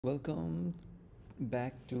Welcome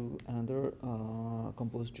back to another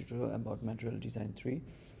Compose tutorial about Material Design 3,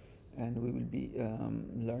 and we will be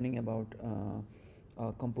learning about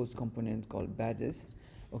a Compose component called badges.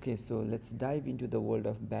 Okay, so let's dive into the world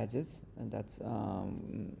of badges, and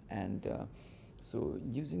so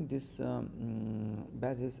using this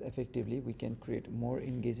badges effectively, we can create more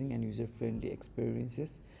engaging and user-friendly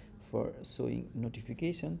experiences for showing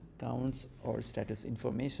notification, counts, or status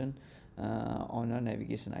information on a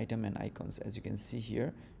navigation item and icons, as you can see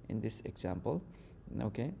here in this example.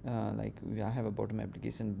 Okay, I have a bottom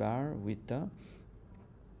application bar with the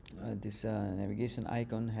this navigation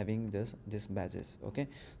icon having this badges. Okay,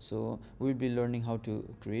 so we'll be learning how to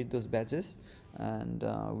create those badges, and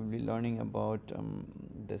we'll be learning about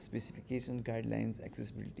the specification guidelines,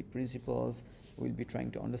 accessibility principles. We'll be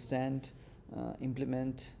trying to understand,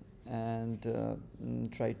 implement, and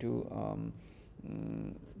try mm,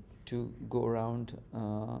 to go around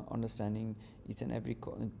understanding each and every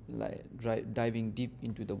diving deep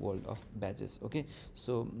into the world of badges. Okay,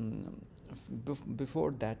 so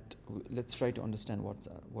before that, let's try to understand what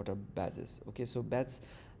are badges. Okay, so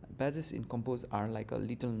badges in Compose are like a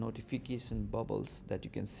little notification bubbles that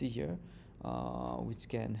you can see here, which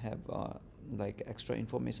can have like extra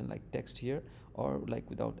information like text here, or like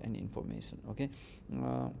without any information. Okay,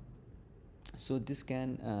 uh, so this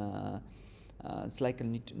can it's like a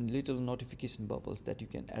little notification bubbles that you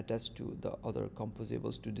can attach to the other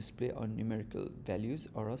composables to display on numerical values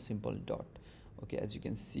or a simple dot. Okay, as you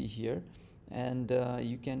can see here, and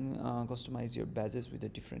you can customize your badges with the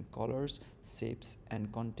different colors, shapes,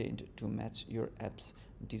 and content to match your app's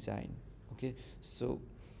design. Okay, so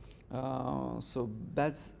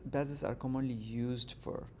badges are commonly used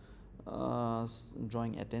for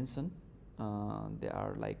drawing attention. They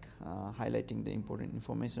are like highlighting the important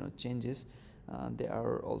information or changes. They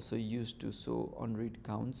are also used to show unread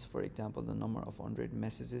counts, for example the number of unread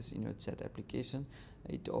messages in your chat application.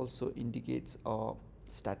 It also indicates a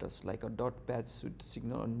status, like a dot badge should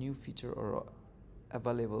signal a new feature or a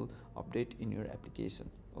available update in your application.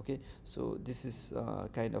 Okay, so this is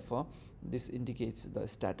this indicates the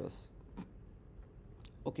status.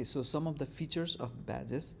 Okay, so some of the features of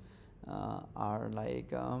badges are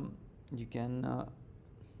like you can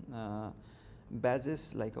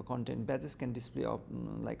badges, like a content badges can display up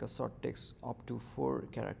like a short text up to 4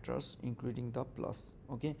 characters including the plus.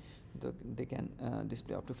 Okay, they can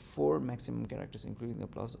display up to 4 maximum characters including the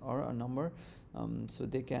plus or a number. So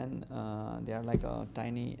they are like a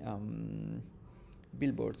tiny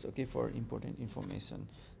billboards, okay, for important information.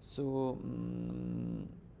 So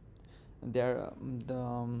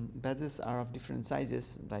badges are of different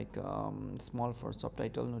sizes, like small for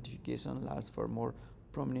subtitle notification, large for more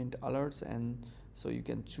prominent alerts, and so you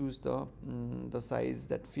can choose the size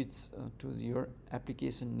that fits to your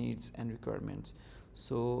application needs and requirements.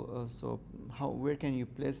 So how where can you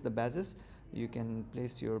place the badges? You can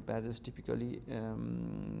place your badges typically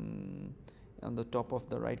on the top of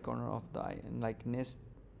the right corner of the like nest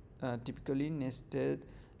typically nested,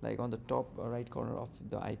 like on the top right corner of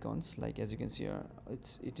the icons. Like as you can see here,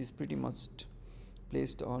 it is pretty much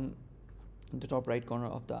placed on the top right corner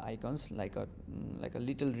of the icons, like a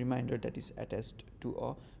little reminder that is attached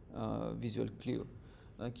to a visual cue.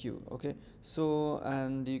 Okay, so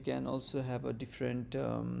and you can also have a different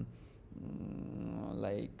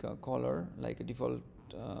color, like a default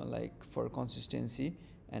like for consistency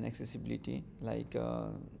and accessibility, like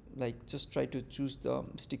just try to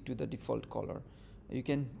stick to the default color. You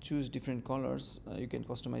can choose different colors, you can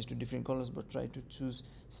customize to different colors, but try to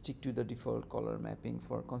stick to the default color mapping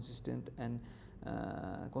for consistency and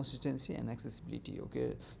accessibility.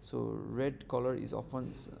 Okay, so red color is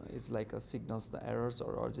often is like a signals the errors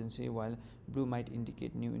or urgency, while blue might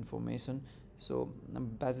indicate new information. So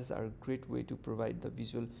badges are a great way to provide the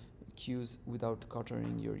visual cues without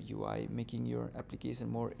cluttering your UI, making your application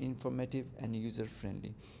more informative and user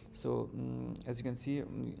friendly. So as you can see,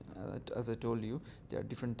 as I told you, there are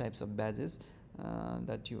different types of badges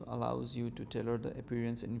that you allows you to tailor the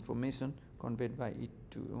appearance and information conveyed by it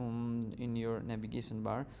to in your navigation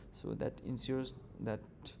bar, so that ensures that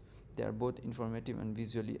they are both informative and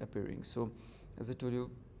visually appearing. So as I told you,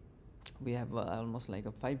 we have almost like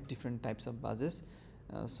 5 different types of badges.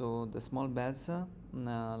 So the small badge,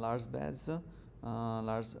 large badge,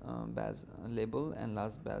 badge label, and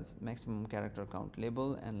large badge maximum character count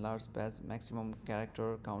label, and large badge maximum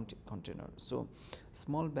character count container. So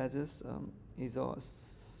small badges is a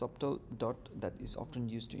subtle dot that is often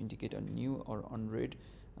used to indicate a new or unread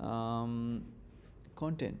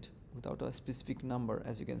content without a specific number,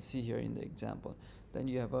 as you can see here in the example. Then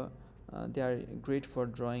you have a they are great for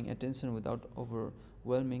drawing attention without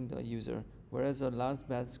overwhelming the user. Whereas a large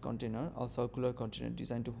badge container, a circular container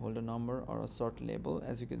designed to hold a number or a short label,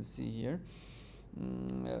 as you can see here,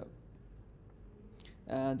 mm,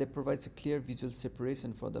 that provides a clear visual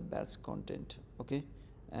separation for the badge content. Okay,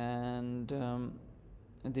 and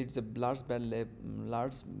there is a large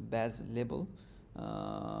badge label.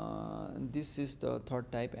 This is the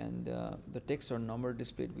third type, and the text or number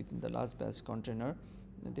displayed within the large badge container.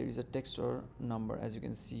 There is a text or number, as you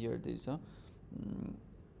can see here. There is a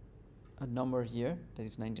number here, that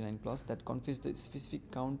is 99 plus, that conveys the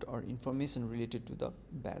specific count or information related to the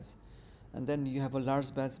badge. And then you have a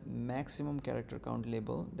large badge maximum character count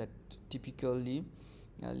label that typically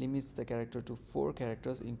limits the character to 4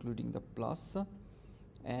 characters, including the plus,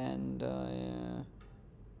 and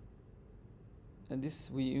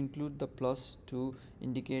this we include the plus to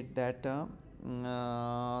indicate that the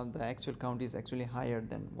actual count is actually higher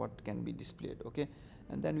than what can be displayed. Okay,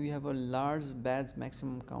 and then we have a large badge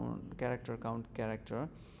maximum character count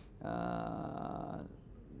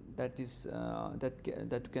that is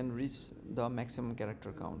that can reach the maximum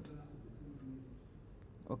character count.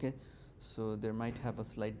 Okay, so there might have a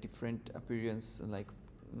slight different appearance, like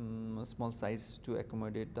small size to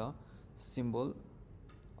accommodate the symbol,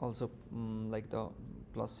 also like the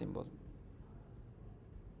plus symbol.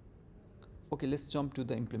 Okay, let's jump to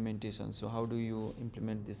the implementation. So how do you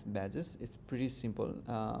implement these badges? It's pretty simple.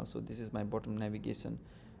 So this is my bottom navigation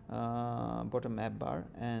bottom app bar,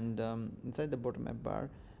 and inside the bottom app bar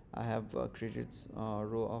I have created a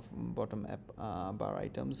row of bottom app bar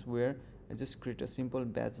items where I just create a simple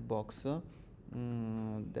badge box.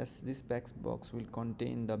 This badge box will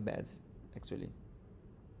contain the badge actually,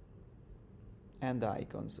 and the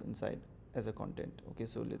icons inside as a content. Okay,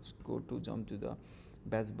 so let's go to jump to the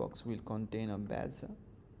badge box. Will contain a badge,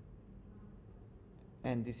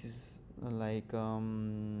 and this is like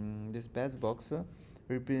this badge box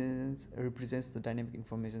represents the dynamic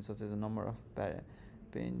information such as the number of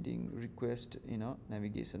pending request in a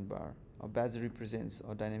navigation bar. A badge represents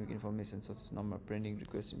a dynamic information such as number of pending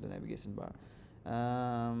requests in the navigation bar.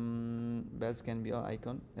 Badge can be an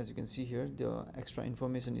icon, as you can see here. The extra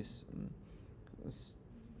information is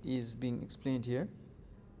being explained here.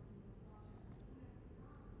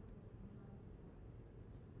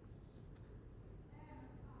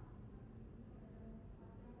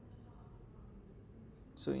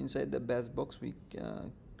 So inside the badge box we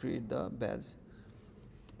create the badge.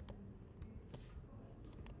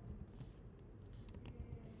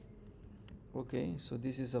 Okay, so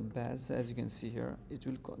this is a badge, as you can see here. It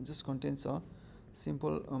will just contains a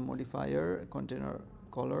simple modifier, container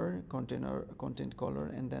color, content color,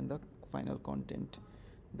 and then the final content.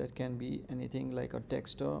 That can be anything like a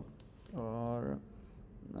text or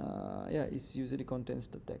yeah, it usually contains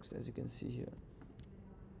the text, as you can see here.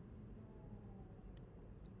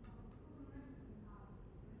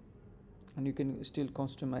 And you can still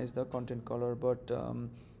customize the content color, but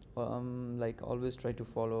like always try to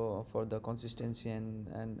follow for the consistency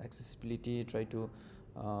and accessibility, try to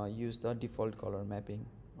use the default color mapping.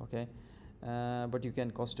 Okay, but you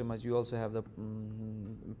can customize. You also have the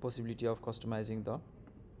possibility of customizing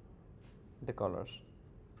the colors.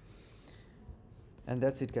 And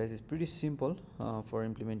that's it, guys. It's pretty simple for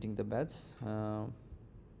implementing the badge.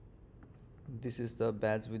 This is the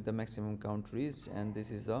badge with the maximum count reached, and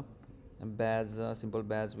this is a badge, simple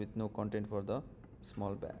badge with no content for the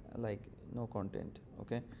small badge, like no content.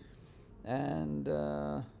 Okay, and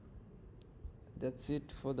that's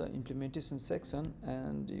it for the implementation section,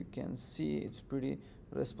 and you can see it's pretty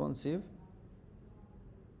responsive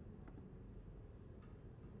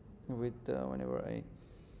with whenever I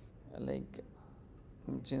like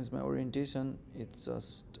change my orientation, it's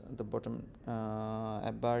just the bottom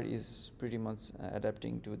app bar is pretty much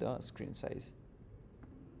adapting to the screen size.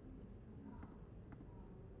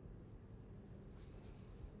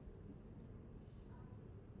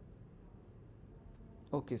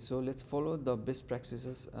 Okay, so let's follow the best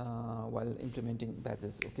practices while implementing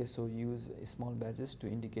badges. Okay, so use small badges to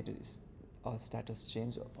indicate a status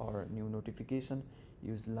change or new notification.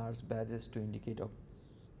 Use large badges to indicate a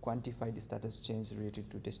quantified status change related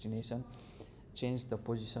to destination. Change the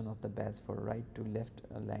position of the badge for right to left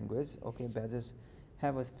language. Okay, badges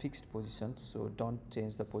have a fixed position, so don't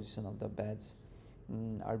change the position of the badge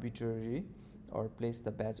arbitrarily, or place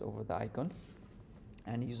the badge over the icon.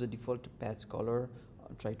 And use a default badge color.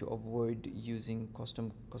 Try to avoid using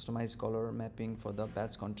customized color mapping for the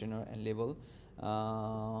badge container and label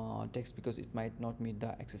text, because it might not meet the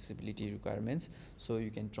accessibility requirements. So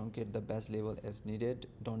you can truncate the badge label as needed.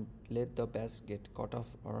 Don't let the badge get cut off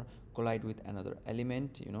or collide with another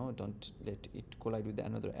element. Don't let it collide with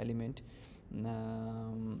another element.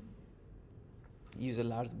 um, use a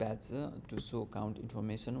large badge to show count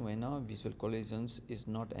information when visual collisions is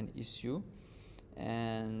not an issue,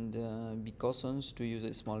 and be cautious to use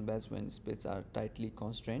a small badge when spaces are tightly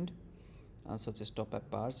constrained, such as top-up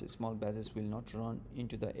bars. Small badges will not run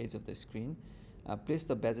into the edge of the screen. Place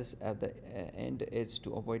the badges at the end edge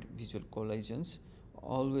to avoid visual collisions.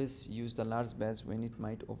 Always use the large badge when it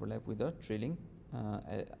might overlap with a trailing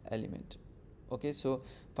element. Okay, so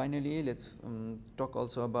finally let's talk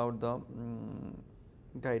also about the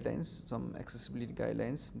guidelines, some accessibility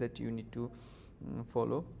guidelines that you need to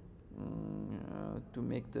follow to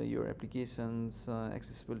make your applications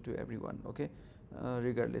accessible to everyone. Okay,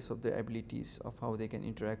 regardless of their abilities of how they can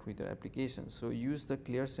interact with their applications. So use the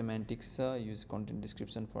clear semantics, use content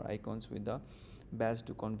description for icons with the badge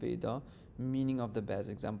to convey the meaning of the badge.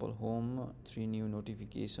 Example, home, 3 new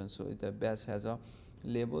notifications. So the badge has a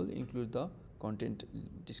label, include the content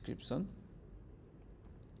description,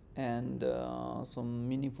 and some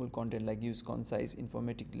meaningful content, like use concise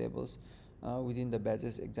informative labels within the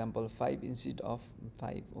badges. Example, 5 instead of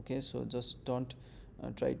 5. Okay, so just don't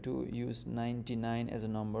try to use 99 as a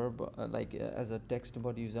number, but as a text,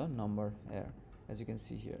 but use a number here. As you can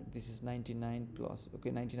see here, this is 99 plus. Okay,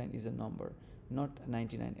 99 is a number, not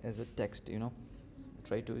 99 as a text,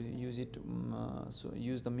 try to use it. So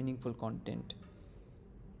use the meaningful content.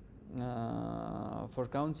 For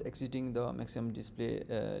counts exceeding the maximum display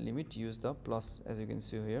limit, use the plus, as you can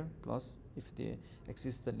see here, plus if they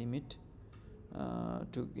exceed the limit,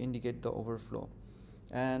 to indicate the overflow.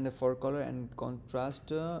 And for color and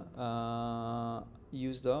contrast,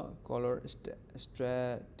 use the color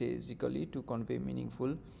strategically to convey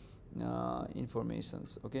meaningful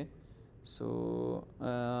informations. Okay, so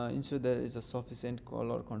ensure there is a sufficient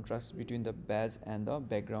color contrast between the badge and the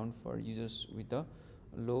background for users with the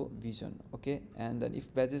low vision. Okay, and then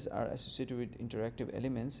if badges are associated with interactive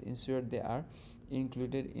elements, ensure they are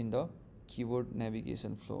included in the keyboard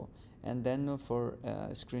navigation flow. And then for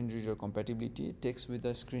screen reader compatibility, text with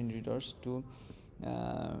the screen readers to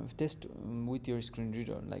test with your screen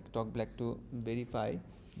reader, like TalkBack, to verify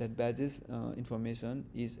that badges information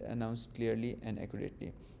is announced clearly and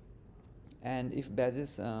accurately. And if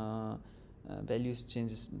badges values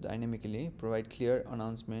changes dynamically, provide clear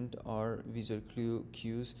announcement or visual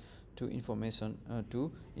cues to information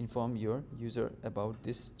to inform your user about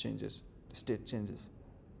these changes, state changes.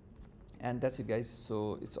 And that's it, guys.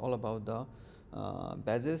 So it's all about the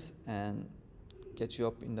badges, and catch you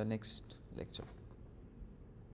up in the next lecture.